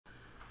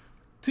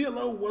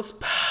TheeLitOne, what's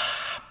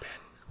poppin'?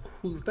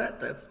 Who's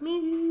that? That's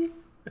me.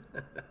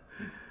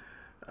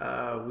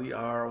 We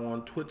are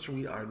on Twitch.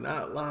 We are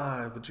not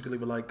live, but you can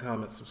leave a like,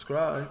 comment,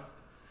 subscribe.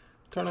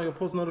 Turn on your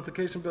post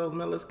notification bells,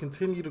 man. Let's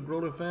continue to grow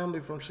the family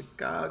from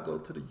Chicago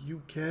to the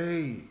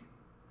UK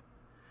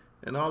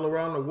and all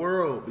around the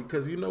world.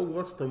 Because you know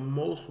what's the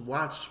most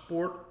watched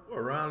sport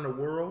around the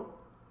world?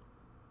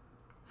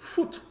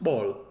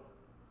 Football.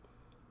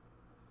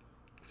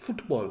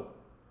 Football.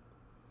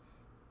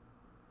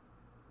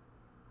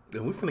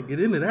 And we're finna get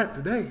into that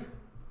today.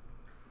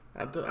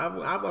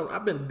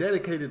 I've been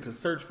dedicated to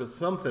search for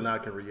something I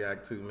can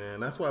react to, man.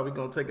 That's why we're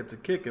gonna take it to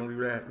kick and we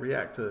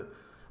react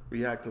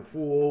to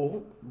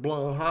full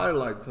blown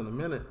highlights in a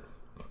minute.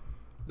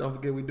 Don't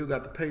forget we do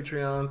got the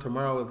Patreon.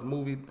 Tomorrow is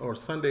movie, or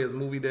Sunday is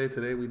movie day.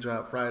 Today we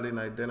drop Friday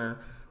night dinner.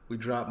 We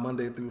drop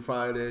Monday through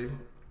Friday.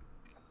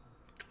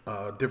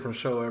 Different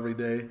show every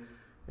day,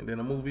 and then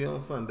a movie on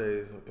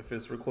Sundays if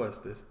it's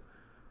requested.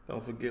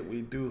 Don't forget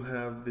we do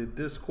have the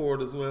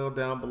Discord as well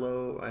down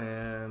below,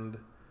 and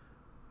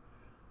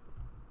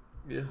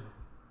yeah,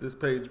 this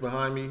page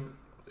behind me,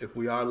 if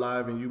we are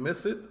live and you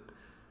miss it,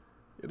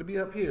 it'll be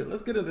up here.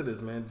 Let's get into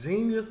this, man.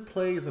 Genius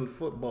Plays in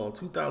Football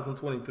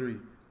 2023.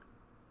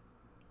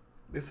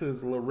 This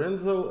is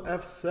Lorenzo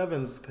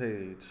F7's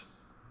page.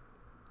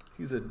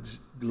 He's a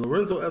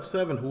Lorenzo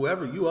F7,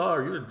 whoever you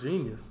are, you're a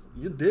genius.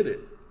 You did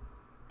it.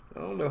 I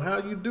don't know how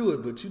you do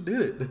it, but you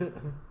did it.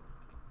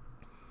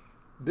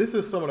 This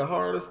is some of the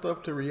hardest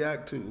stuff to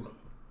react to.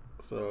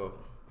 So,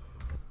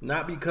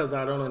 not because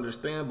I don't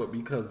understand, but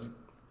because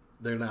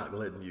they're not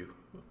letting you.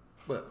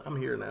 But I'm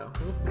here now.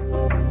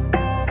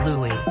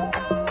 Louis.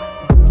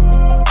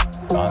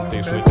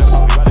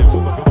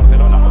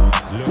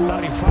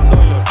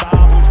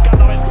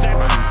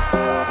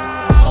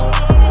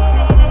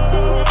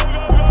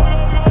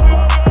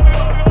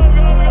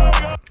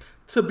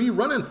 To be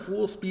running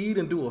full speed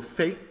and do a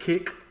fake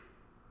kick,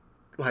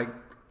 like,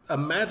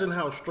 imagine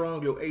how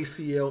strong your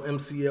ACL,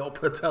 MCL,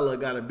 patella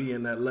got to be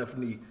in that left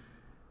knee.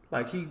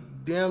 Like, he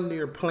damn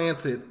near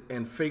planted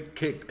and fake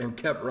kicked and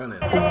kept running.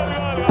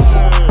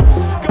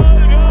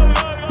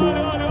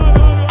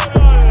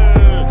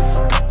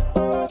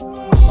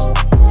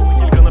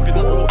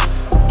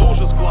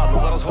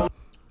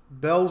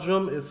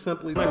 Belgium is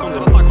simply too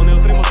good.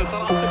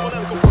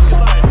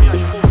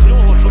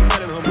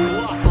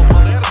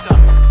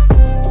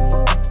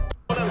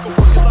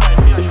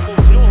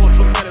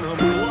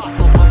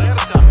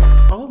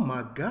 Oh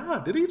my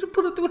God, did he just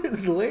put it through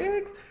his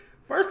legs?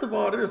 First of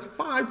all, there's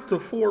 5 to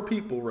 4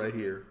 people right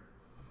here.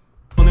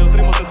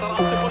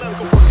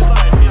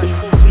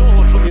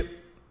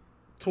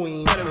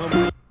 Tween.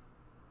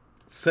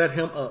 Set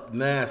him up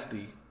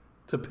nasty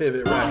to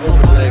pivot right.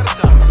 Open leg.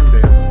 I'm through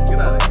there. Get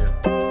out of here.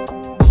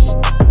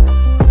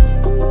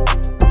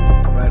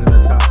 Right in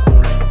the top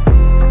corner.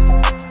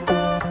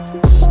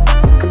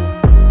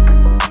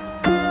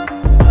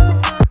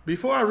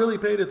 Before I really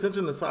paid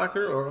attention to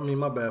soccer, or I mean,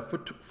 my bad,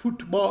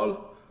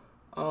 football,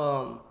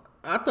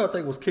 I thought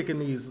they was kicking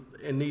these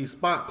in these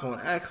spots on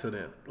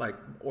accident, like,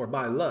 or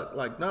by luck.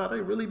 Like, nah, they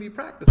really be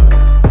practicing. My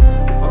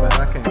bad,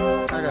 I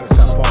gotta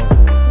stop pausing.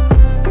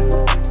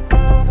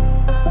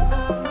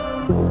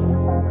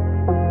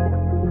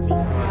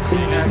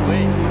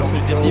 Lors du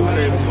dernier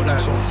match contre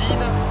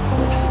l'Argentine,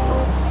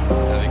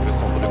 avec le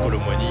centre de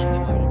Colomboigny.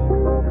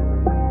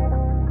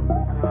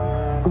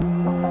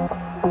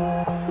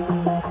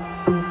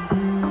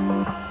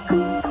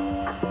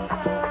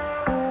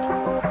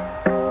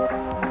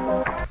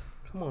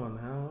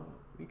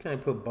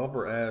 Can't put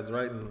bumper ads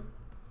right in.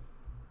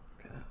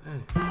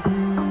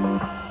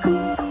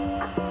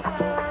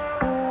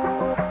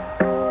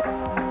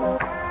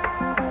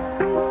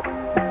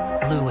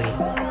 Louis.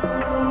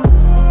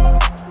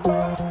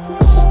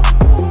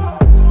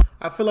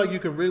 I feel like you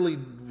can really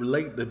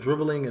relate the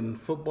dribbling in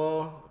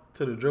football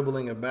to the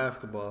dribbling in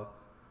basketball,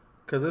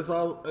 because it's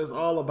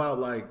all about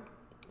like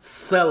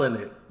selling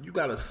it. You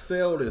gotta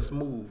sell this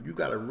move. You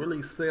gotta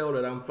really sell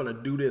that I'm gonna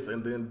do this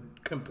and then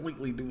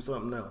completely do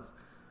something else.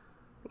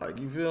 Like,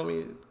 you feel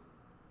me?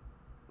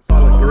 It's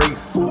all a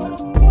grace.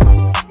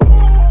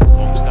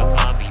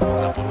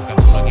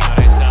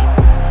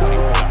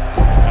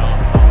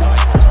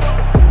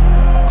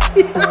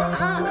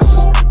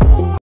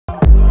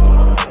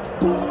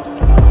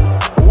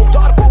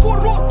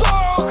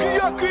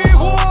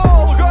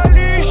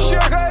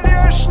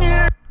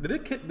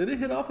 Did it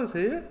hit off his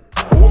head?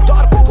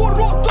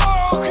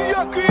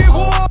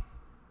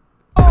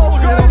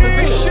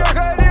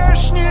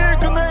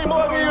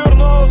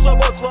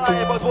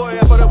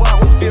 Подвоє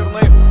перевагу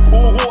збірної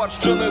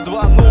Угорщини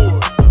 2-0.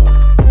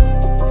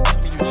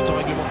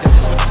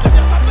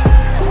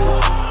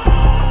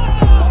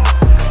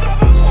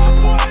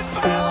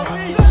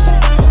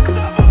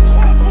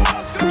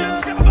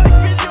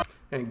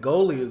 And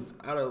goalie is,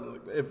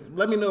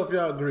 let me know if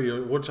y'all agree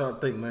or what y'all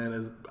think, man.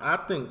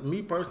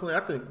 Me personally,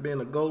 I think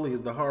being a goalie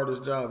is the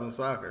hardest job in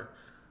soccer.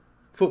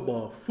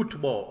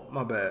 Football,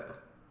 my bad.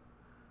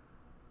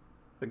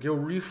 Like, your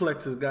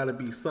reflexes got to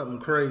be something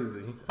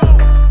crazy.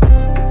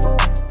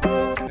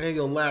 And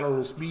your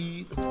lateral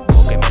speed.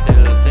 Que mete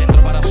el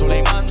centro para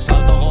Suleiman,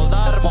 salto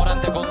Goldar,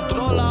 Morante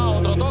controla,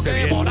 otro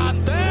toque,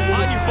 Morante.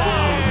 ¡Ahí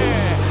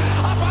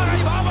va! ¡Apaga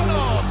y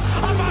vámonos!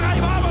 ¡Apaga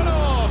y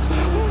vámonos!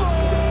 ¡Gol!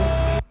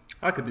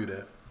 I could do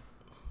that.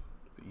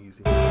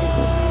 Easy.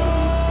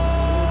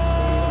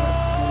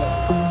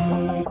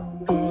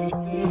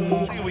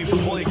 Красивий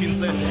футбол, який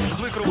це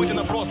звик робити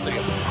на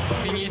просторі.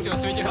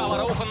 Вінісіус відіграв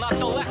Араухо,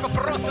 надто легко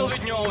простріл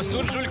від нього. Ось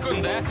тут Жюль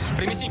Кунде,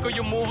 прямісінько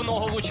йому в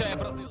ногу влучає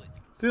бразилець.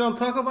 See what I'm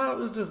talking about?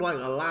 It's just like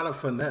a lot of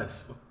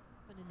finesse. In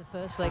the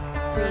first leg,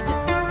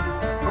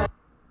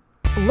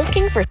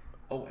 Looking for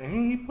Oh, and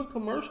he put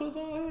commercials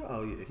on here?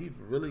 Oh, yeah, he's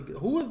really good.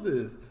 Who is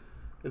this?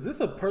 Is this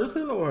a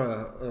person or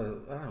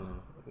I don't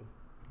know.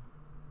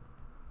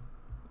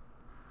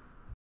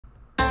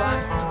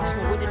 back,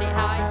 Arsenal winning it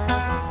high.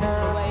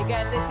 Away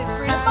again, this is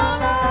Freedom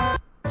Barner.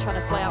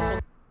 Trying to play out for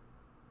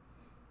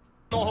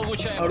Ногу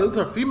влучає. Oh, those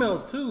are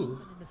females too.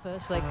 in the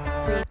first leg.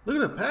 Look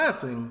at the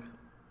passing.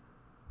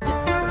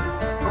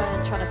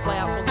 Trying to play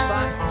out from the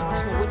back,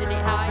 Arsenal winning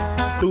it high.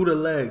 Through the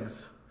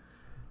legs.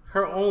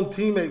 Her own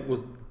teammate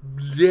was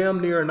damn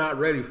near not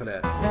ready for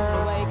that.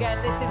 Away again,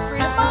 this is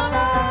Freedom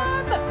Barner.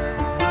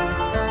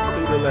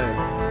 Through the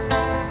legs.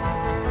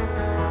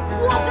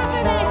 What a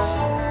finish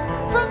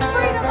from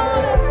Freedom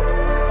Barner.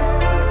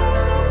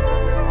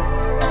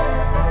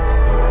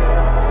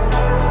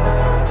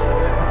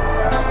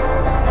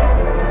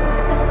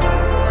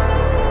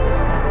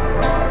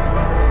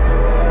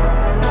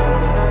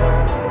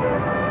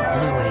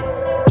 Louis.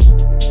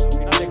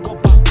 Finale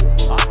Coppa.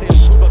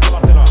 Attenzione da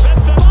Barcellona.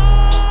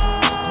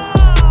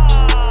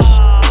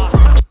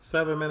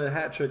 7-minute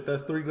hat trick.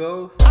 That's 3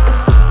 goals.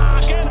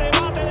 Che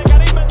remate di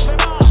Karim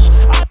Benzema.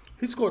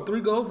 He scored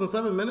 3 goals in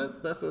 7 minutes.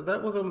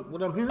 That was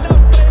what I'm hearing. A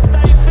los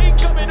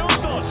 35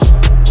 minutos.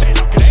 ¿Te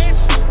lo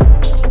crees?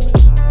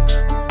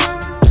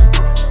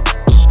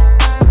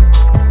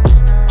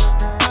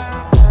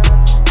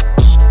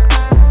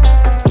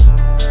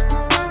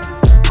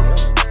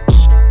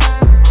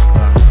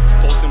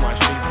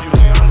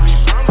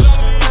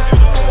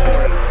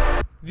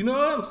 You know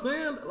what I'm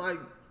saying? Like,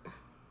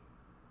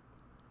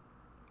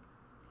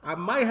 I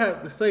might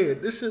have to say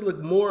it. This should look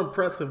more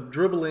impressive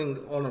dribbling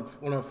on a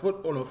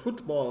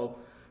football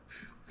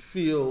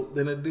field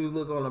than it do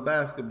look on a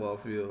basketball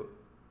field.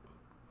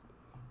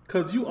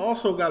 Cause you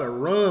also gotta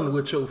run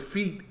with your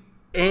feet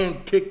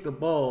and kick the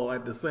ball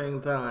at the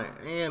same time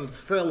and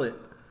sell it.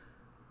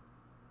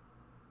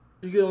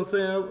 You get what I'm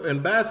saying? In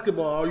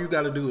basketball, all you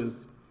gotta do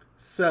is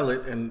sell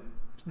it and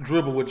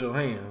dribble with your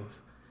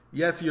hands.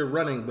 Yes, you're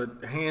running,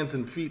 but hands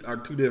and feet are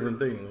 2 different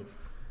things.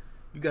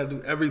 You gotta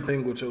do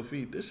everything with your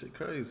feet. This shit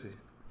crazy.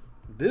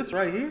 This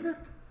right here?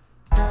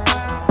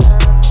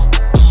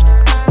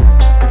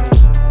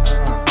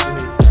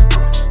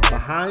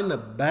 Behind the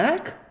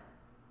back?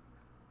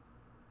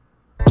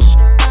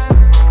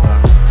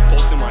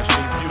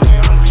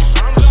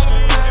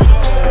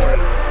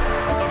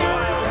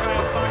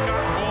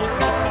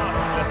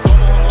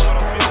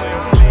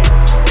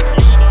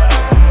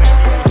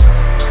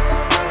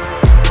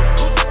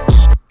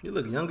 He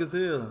look young as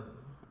hell.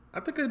 I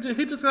think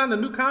he just signed a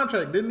new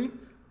contract, didn't he?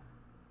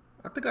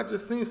 I think I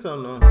just seen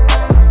something on him.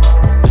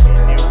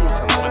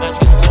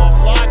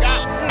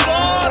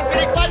 Удар!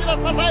 Перекладина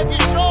спасает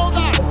еще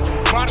удар!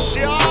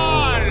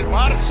 Марсиаль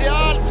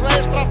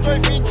своей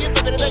штрафной финтит, но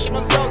перед этим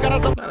он сделал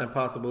гораздо Not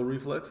impossible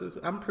reflexes.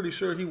 I'm pretty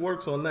sure he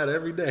works on that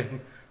every day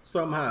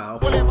somehow.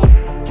 более Louis.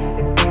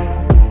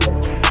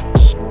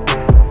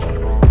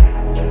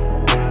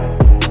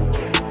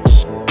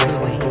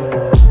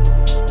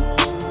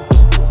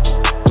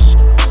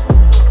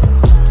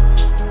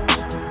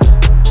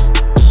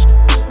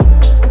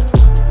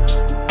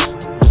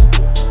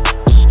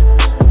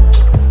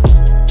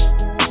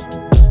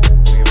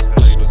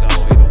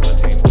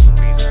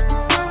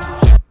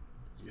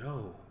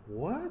 Yo,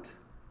 what?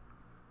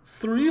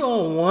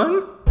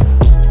 3-on-1?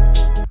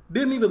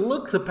 Didn't even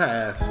look to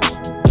pass.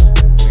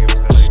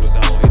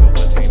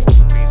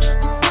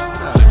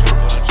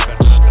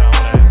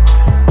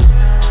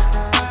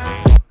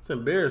 It's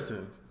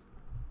embarrassing.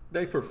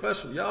 They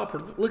professional.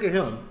 Look at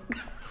him.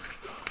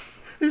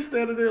 He's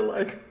standing there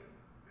like,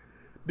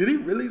 did he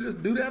really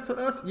just do that to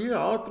us? Yeah,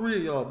 all 3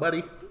 of y'all,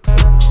 buddy.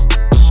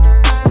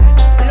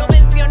 Lo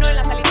mencionó en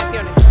las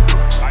alineaciones.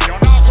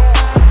 Cañonazo.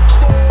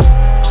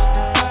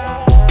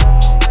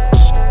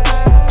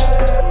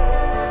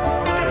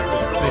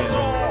 Perfect spin.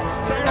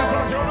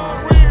 Sensacional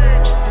win.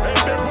 El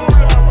de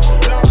Fulham.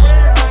 La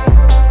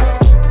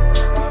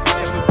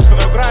Между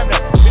спиной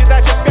Брамер.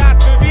 Передача в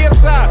пятую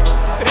Вирца.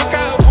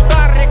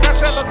 Удар,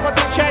 рикошет от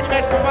Матричани.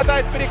 Мяч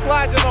попадает в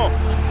перекладину.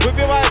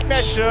 Выбивает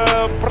мяч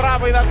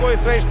правой ногой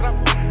своей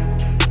штрафной.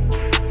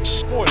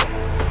 Поле.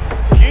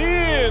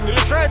 Кин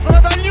решается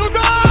на дальний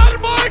удар.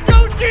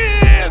 Майкл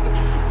Кин!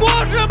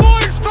 Боже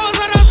мой, что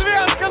за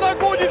развязка на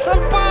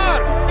Гудисон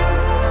Парк!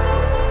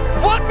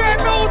 Вот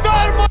это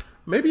удар!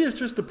 Maybe it's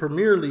just the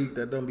Premier League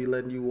that don't be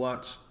letting you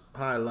watch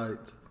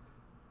highlights.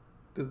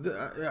 Because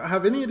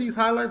have any of these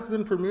highlights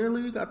been Premier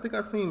League? I think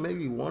I've seen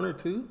maybe 1 or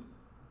 2.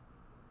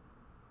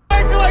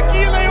 Майкла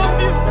Кина, и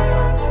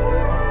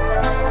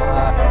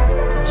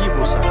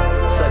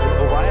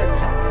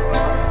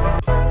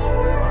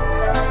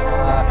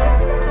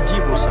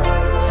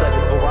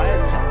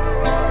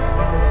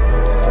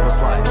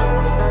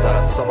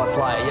Зараз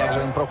Собаслай, як же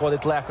він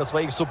проходить легко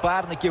своїх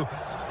суперників.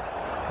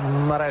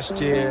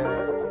 Нарешті...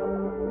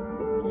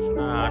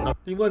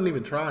 He wasn't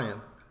even trying.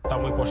 Está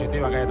muy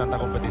positiva que haya tanta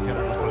competición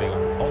en nuestra liga.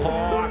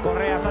 Ojo a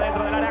Correa, está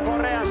dentro del área.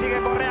 Correa,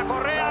 sigue Correa,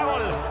 Correa,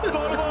 gol. Gol,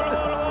 gol, gol,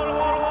 gol,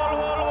 gol.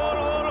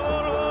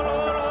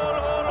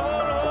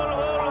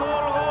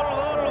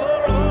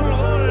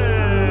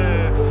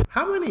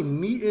 How many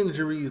knee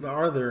injuries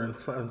are there in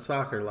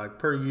soccer, like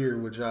per year,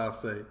 would y'all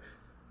say?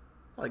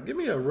 Like, give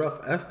me a rough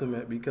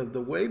estimate, because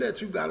the way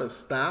that you gotta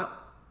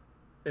stop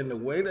and the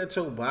way that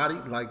your body,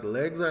 like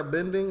legs are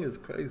bending, is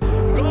crazy.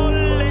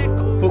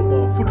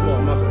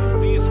 Football, my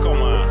bad.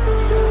 Тискома.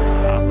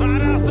 А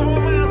зараз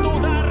момент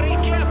удар і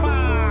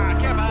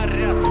Кепа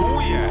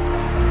рятує.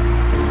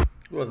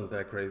 It wasn't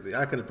that crazy.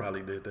 I could have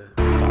probably did that.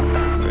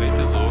 Так, цей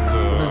епізод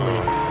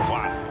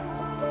вар.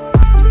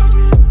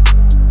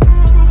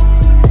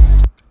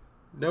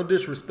 No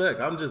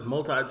disrespect. I'm just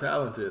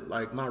multi-talented.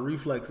 Like, my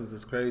reflexes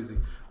is crazy.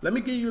 Let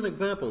me give you an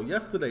example.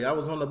 Yesterday, I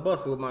was on the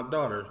bus with my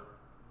daughter.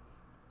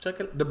 Check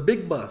it. The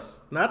big bus.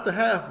 Not the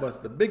half bus.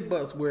 The big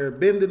bus where it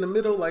bend in the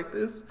middle like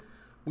this.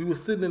 We were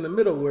sitting in the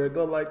middle where it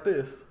go like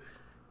this.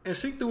 And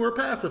she threw her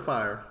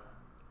pacifier.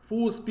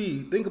 Full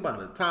speed. Think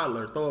about it.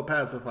 Toddler throw a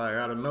pacifier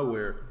out of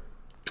nowhere.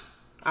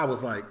 I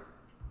was like,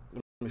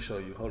 let me show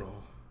you. Hold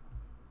on.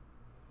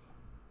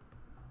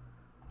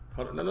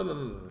 Hold on.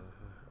 No.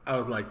 I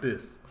was like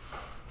this.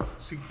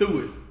 She threw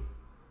it.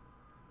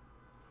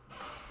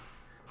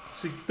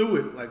 She threw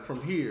it like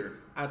from here.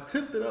 I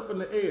tipped it up in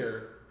the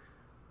air.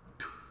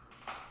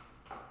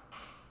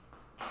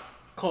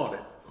 Caught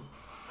it.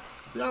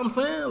 See what I'm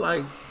saying?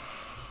 Like,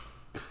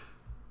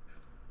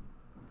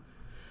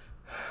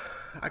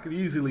 I could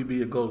easily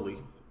be a goalie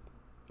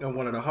in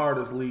one of the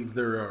hardest leagues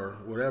there are,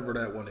 whatever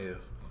that one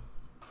is.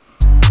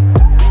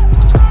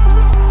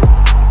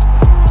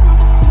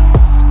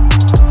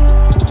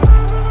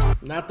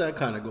 Not that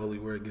kind of goalie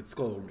where it gets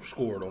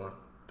scored on.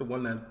 The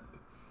one that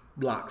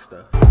blocks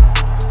stuff.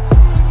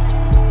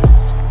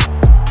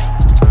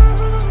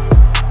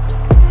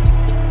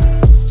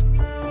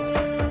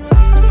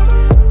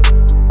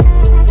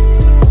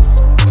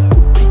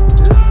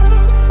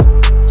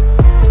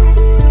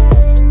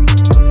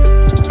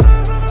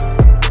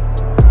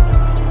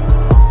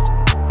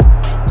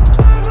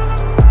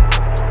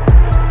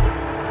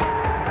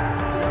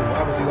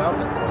 Why was you out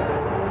that far?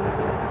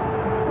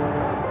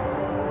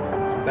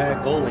 It's bad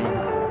goaling.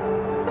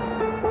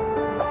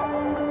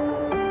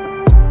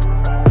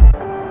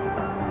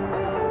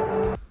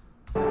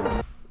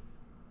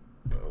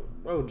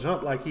 Bro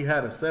jumped like he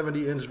had a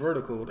 70-inch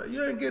vertical.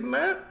 You ain't getting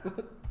that?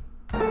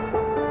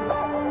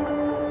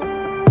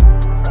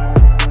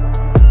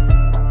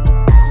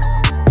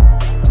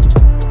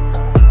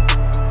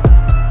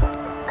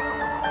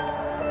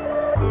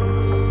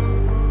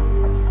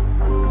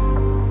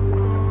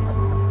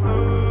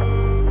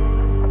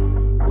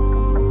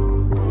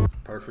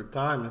 Perfect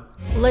timing.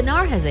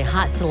 Lennar has a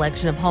hot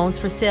selection of homes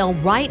for sale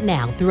right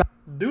now throughout.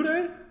 Do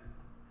they?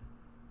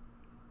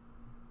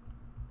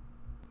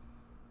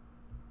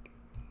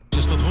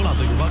 Jest to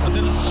 2-latek, uwaga,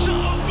 ten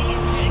strzał, gol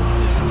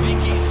piękny,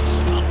 jakiś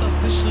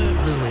fantastyczny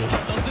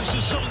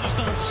strzał z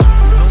dystansu.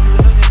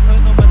 Uderzenie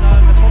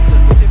fenomenalne,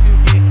 podczerpienie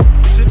piłki,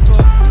 szybko,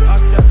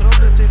 akcja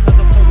progresywna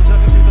do przodu,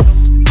 trafia piłkę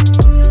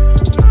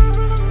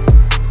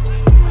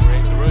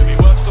Great, the room, he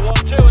works the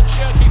 1-2 and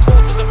Shirky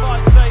forces a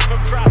fine save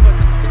from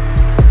Trafford.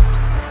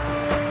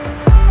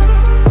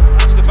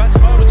 That's the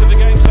best moment of the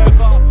game so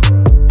far.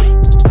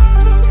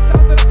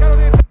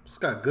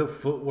 Just got good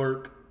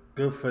footwork,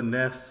 good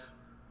finesse,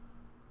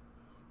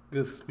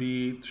 good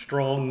speed,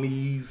 strong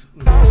knees.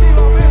 Yeah,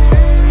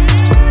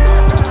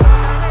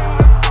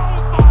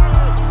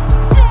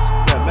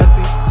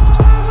 Messi.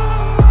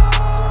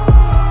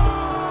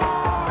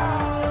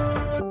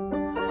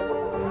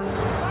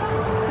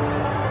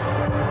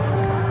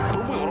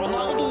 Próbuje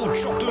Ronaldo,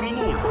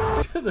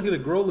 4-0. Look at the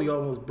goalie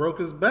almost broke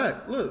his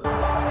back. Look.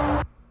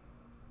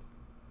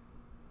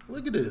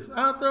 Look at this.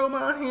 I throw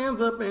my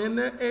hands up in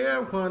the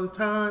air one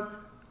time.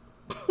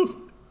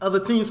 Other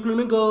team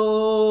screaming,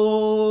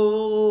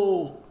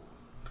 goal.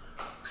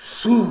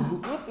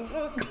 What the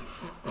fuck?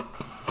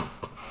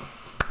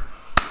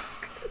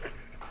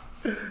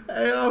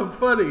 Hey, I'm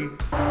funny.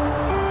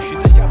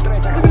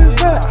 63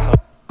 хвилина.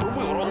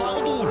 Próbuje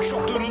Ronaldo,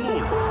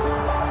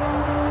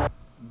 4-0.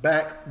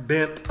 Back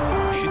bent.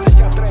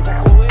 63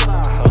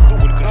 хвилина.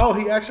 Дубль. Oh,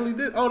 he actually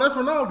did. Oh, that's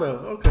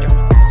Ronaldo. Okay.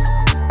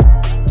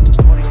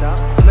 Bodies up.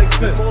 Makes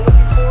sense. Ball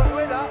looking for it.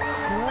 Ueda.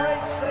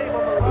 Great save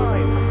on the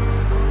line.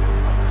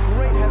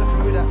 Great header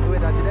from Ueda.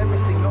 Ueda did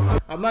everything not to.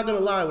 I'm not gonna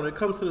lie, when it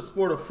comes to the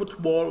sport of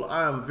football,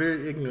 I am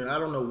very ignorant. I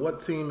don't know what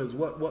team is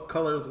what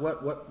colors,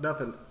 what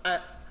nothing.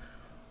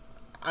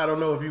 I don't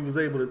know if you was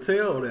able to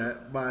tell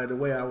that by the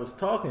way I was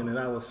talking, and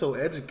I was so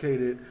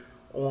educated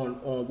on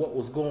what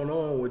was going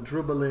on with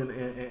dribbling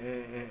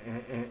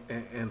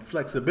and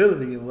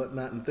flexibility and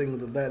whatnot and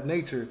things of that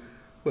nature.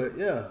 But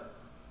yeah,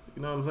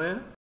 you know what I'm saying?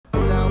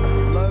 Down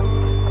low.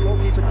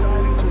 Goalkeeper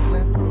diving to his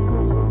left.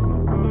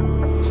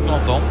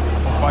 Strand dan.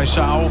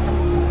 Paisao.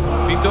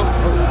 Pinto.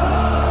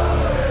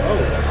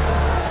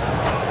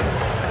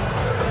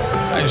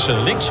 Hij is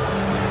links.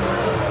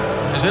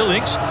 Hij is heel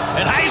links.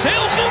 En hij is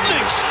heel goed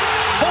links.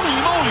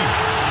 Holy moly.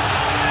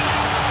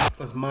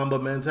 That's Mamba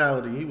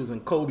mentality. He was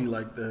in Kobe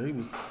like that. He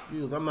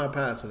was I'm not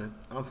passing it.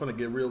 I'm finna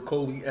get real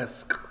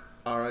Kobe-esque.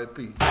 R.I.P.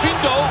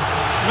 Pinto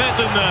met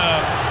een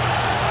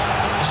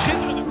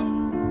schitterende...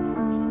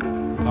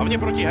 Hlavně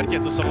proti Hertě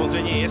to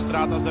samozřejmě je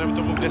ztráta vzhledem k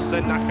tomu, kde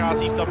se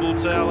nachází v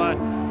tabulce, ale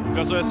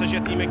ukazuje se, že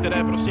týmy,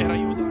 které prostě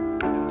hrají o základ.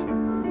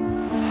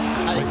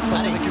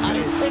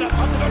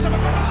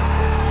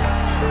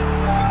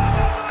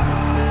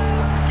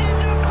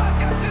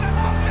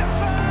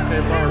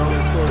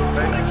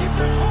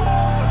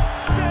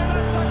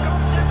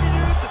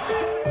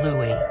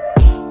 Louis.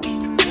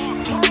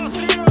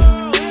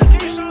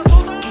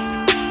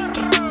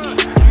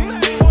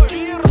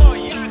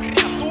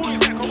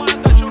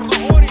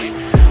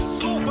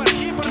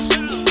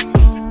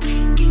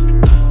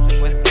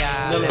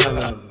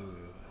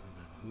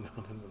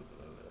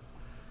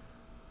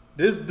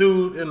 This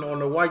dude on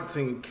the white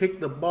team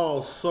kicked the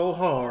ball so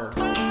hard.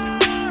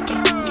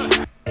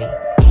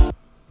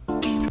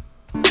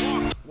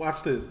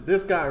 Watch this.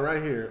 This guy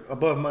right here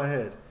above my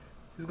head.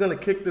 He's going to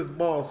kick this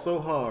ball so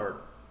hard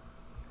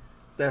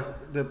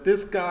that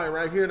this guy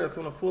right here that's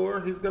on the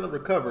floor, he's going to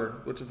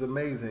recover, which is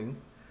amazing.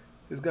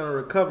 He's going to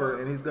recover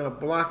and he's going to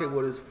block it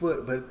with his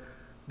foot. But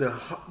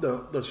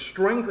the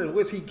strength in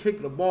which he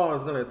kicked the ball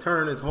is going to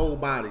turn his whole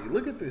body.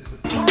 Look at this.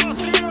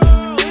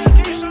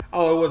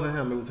 Oh, it wasn't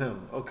him. It was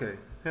him. Okay,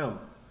 him.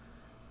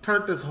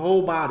 Turned this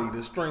whole body,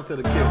 the strength of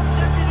the kick.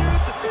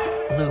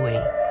 Louis.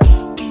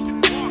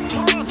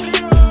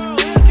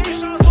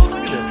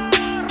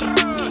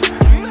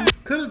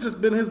 Could have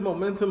just been his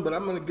momentum, but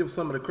I'm going to give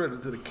some of the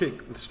credit to the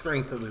kick, the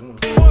strength of the one.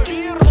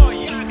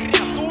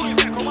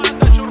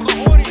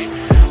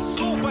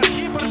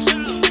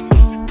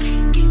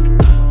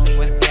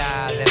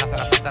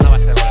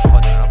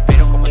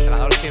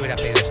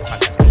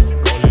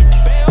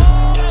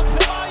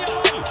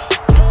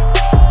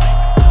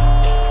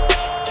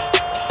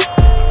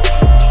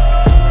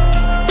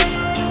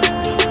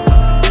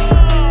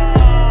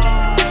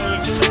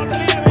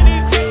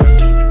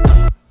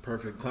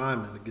 Perfect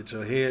timing to get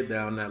your head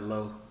down that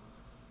low.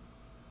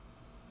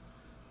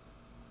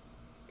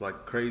 It's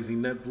like crazy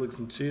Netflix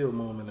and chill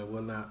moment and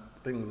whatnot.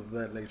 Things of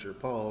that nature.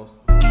 Pause.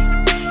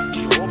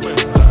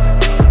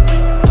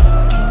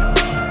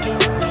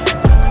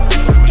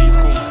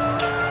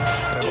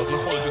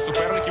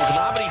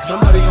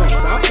 Somebody gonna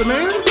stop the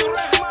man?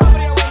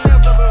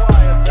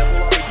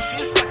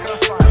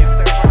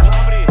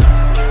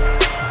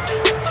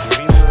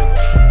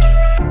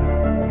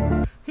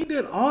 He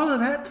did all of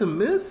that to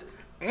miss?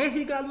 And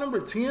he got number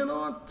 10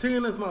 on?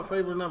 10 is my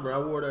favorite number. I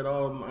wore that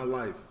all my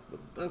life.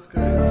 But that's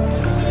crazy.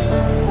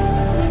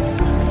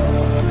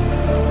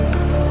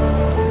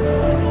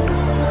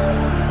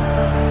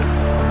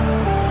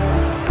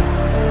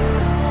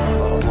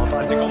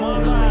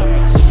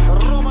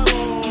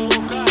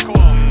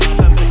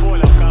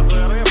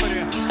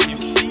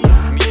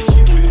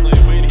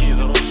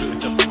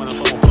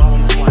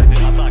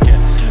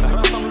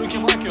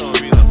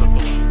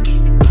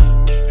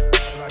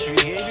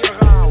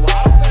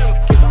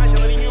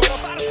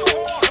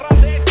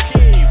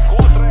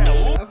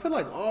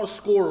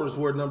 Scorers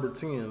were number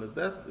 10. Is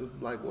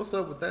like, what's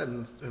up with that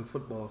in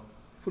football?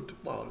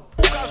 Football.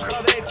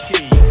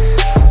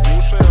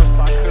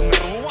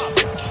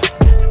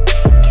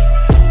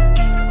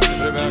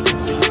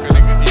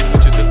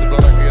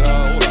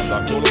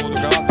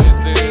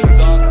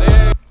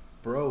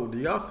 Bro, do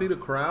y'all see the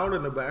crowd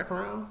in the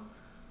background?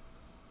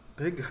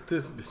 They got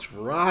this bitch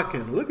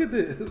rocking. Look at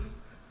this.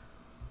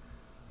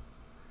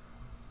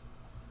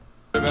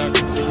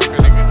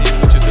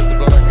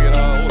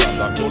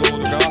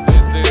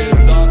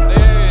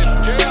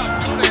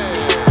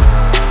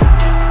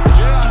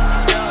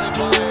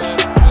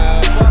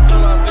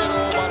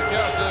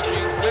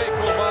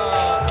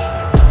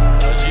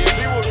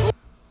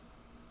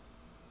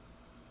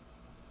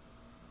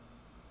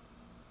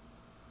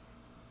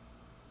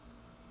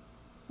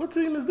 What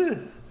team is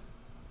this?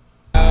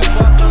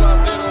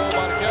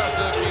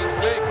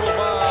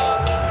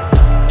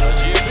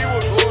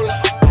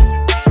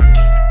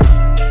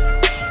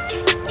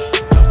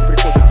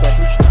 Приходится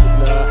отлично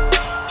для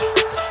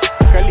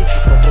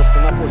количества просто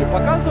на поле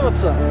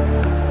показываться.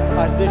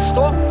 А здесь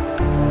что?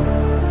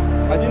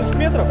 11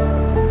 метров?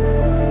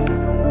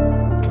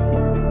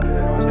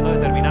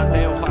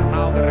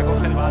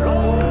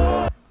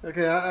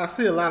 Okay, I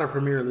see a lot of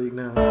Premier League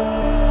now.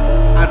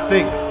 I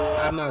think.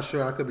 I'm not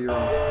sure. I could be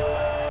wrong.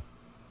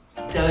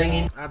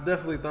 I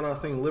definitely thought I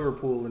seen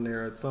Liverpool in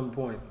there at some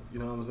point. You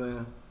know what I'm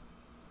saying?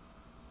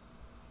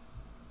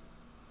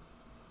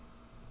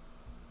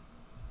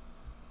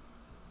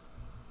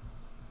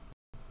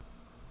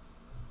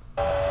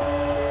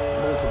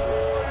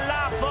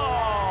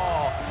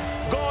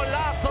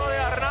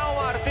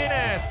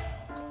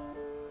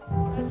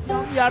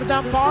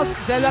 Yerden pas,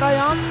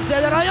 Zelerayan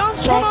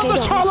son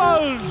anda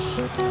Çağlar.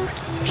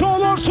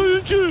 Çağlar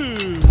Söyüncü.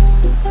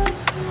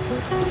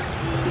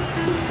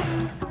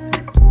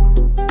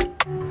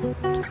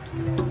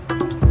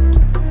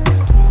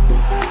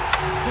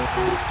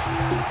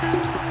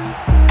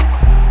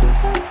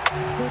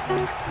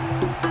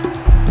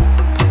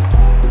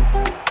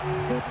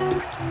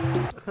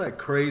 That's like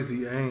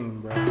crazy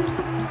aim, bro.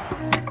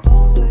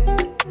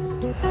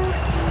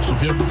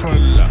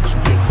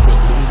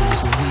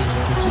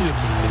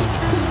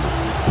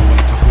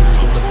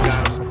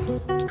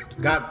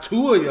 Got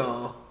two of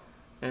y'all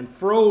and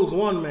froze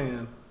one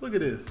man. Look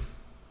at this.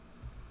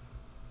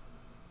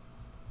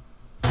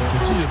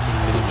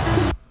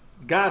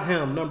 Got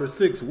him, number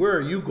 6. Where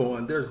are you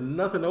going? There's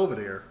nothing over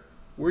there.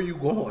 Where are you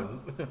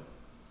going?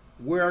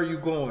 Where are you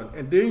going?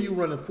 And then you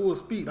running full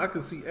speed. I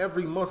can see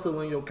every muscle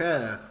in your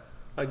calf.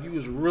 Like you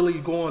was really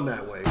going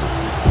that way.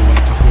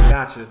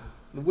 Gotcha.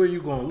 Where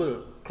you going?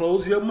 Look,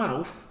 close your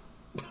mouth.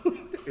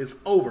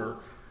 It's over.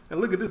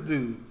 And look at this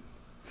dude,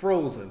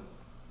 frozen.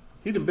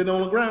 He done been on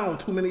the ground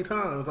too many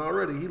times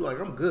already. He like,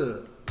 I'm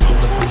good. Did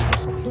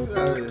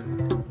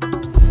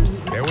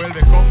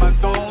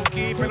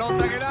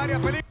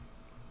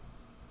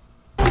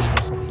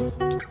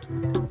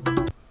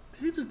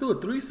he just do a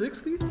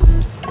 360?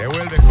 Oh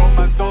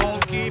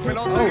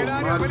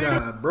my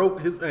God, broke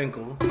his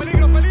ankle. What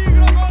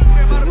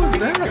was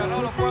that?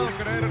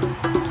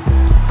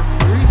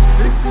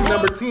 360,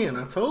 number 10,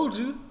 I told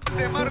you.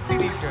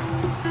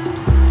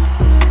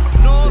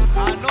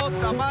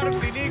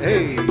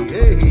 Hey,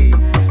 hey.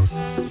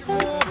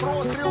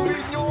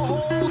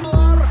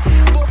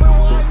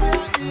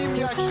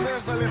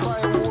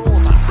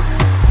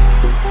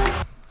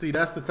 See,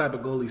 that's the type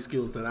of goalie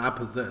skills that I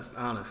possessed,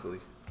 honestly.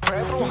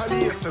 Like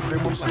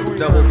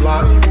double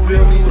block, you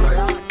feel me? Like,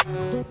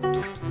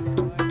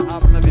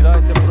 abre na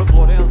direita, Bruno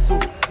Lourenço.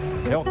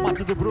 É o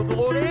remate de Bruno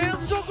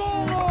Lourenço.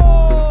 Golo!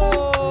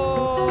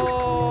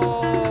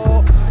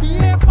 E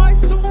é mais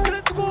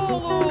grande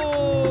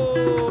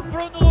golo!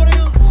 Bruno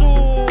Lourenço!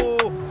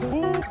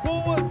 O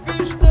Boa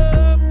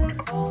Vista!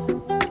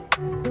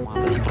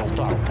 Manda aqui para o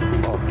Lautaro.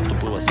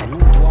 Depois essa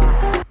luta.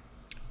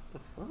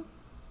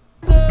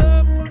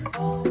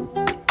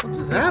 what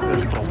just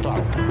happened? Para o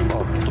Lautaro.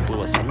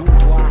 Depois essa luta.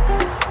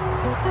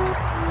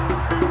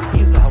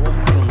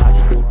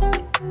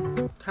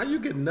 How you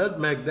get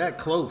nutmegged that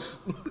close?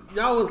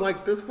 Y'all was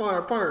like this far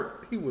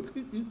apart. He was.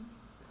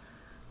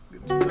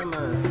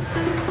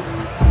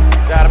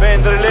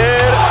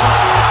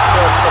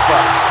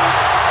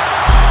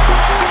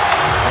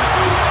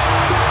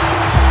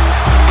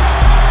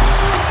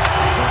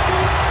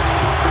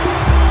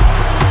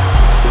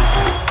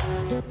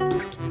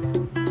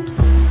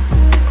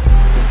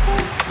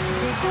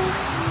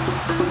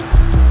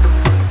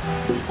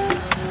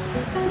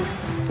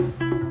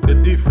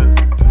 Good defense.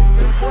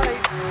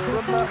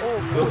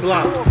 Good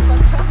block.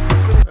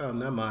 Oh,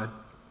 never mind.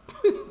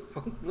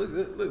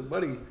 look,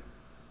 buddy.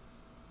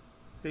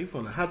 He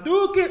finna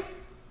Hadouken.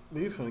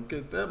 He finna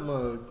kick that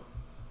mug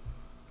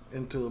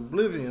into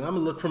oblivion. I'm gonna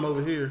look from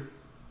over here.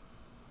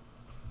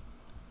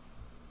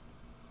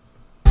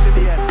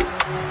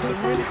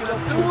 Some really good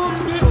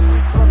opportunities.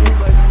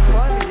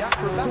 Finally,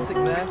 acrobatic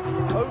there.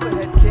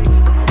 Overhead kick.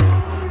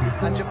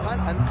 And Japan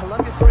and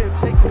Colombia, sorry, have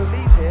taken the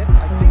lead here.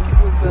 I think it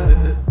was.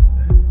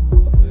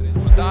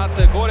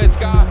 Rezultat,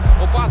 Goretzka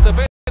o pasă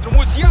pentru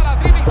Musiala,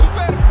 dribbling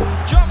superb.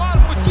 Jamal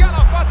Musiala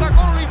în fața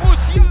golului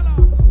Musiala.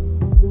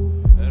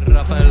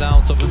 Rafael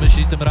Leão, co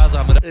wymyśli tym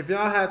razem? If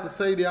y'all had to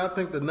say, do y'all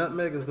think the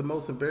nutmeg is the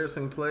most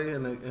embarrassing play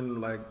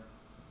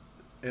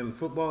in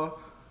football?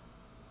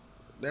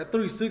 That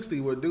 360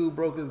 where dude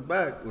broke his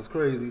back was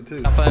crazy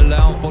too. Rafael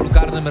Leão w polu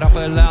karnym,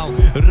 Rafael Leão.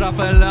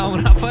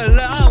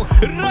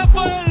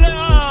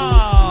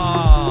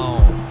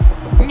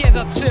 Nie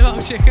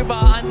zatrzymał się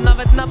chyba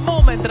nawet na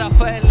moment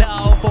Rafael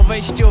Leão po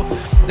wejściu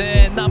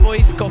na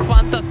boisko.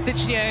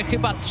 Fantastycznie,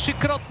 chyba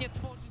 3-krotnie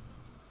tworzy.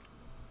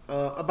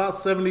 About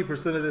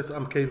 70% of this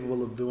I'm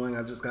capable of doing.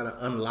 I just gotta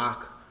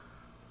unlock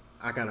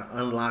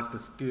the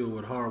skill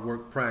with hard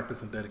work,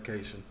 practice, and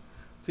dedication.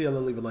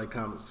 TLL, leave a like,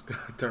 comment,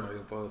 subscribe, turn on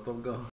your post. I'm going.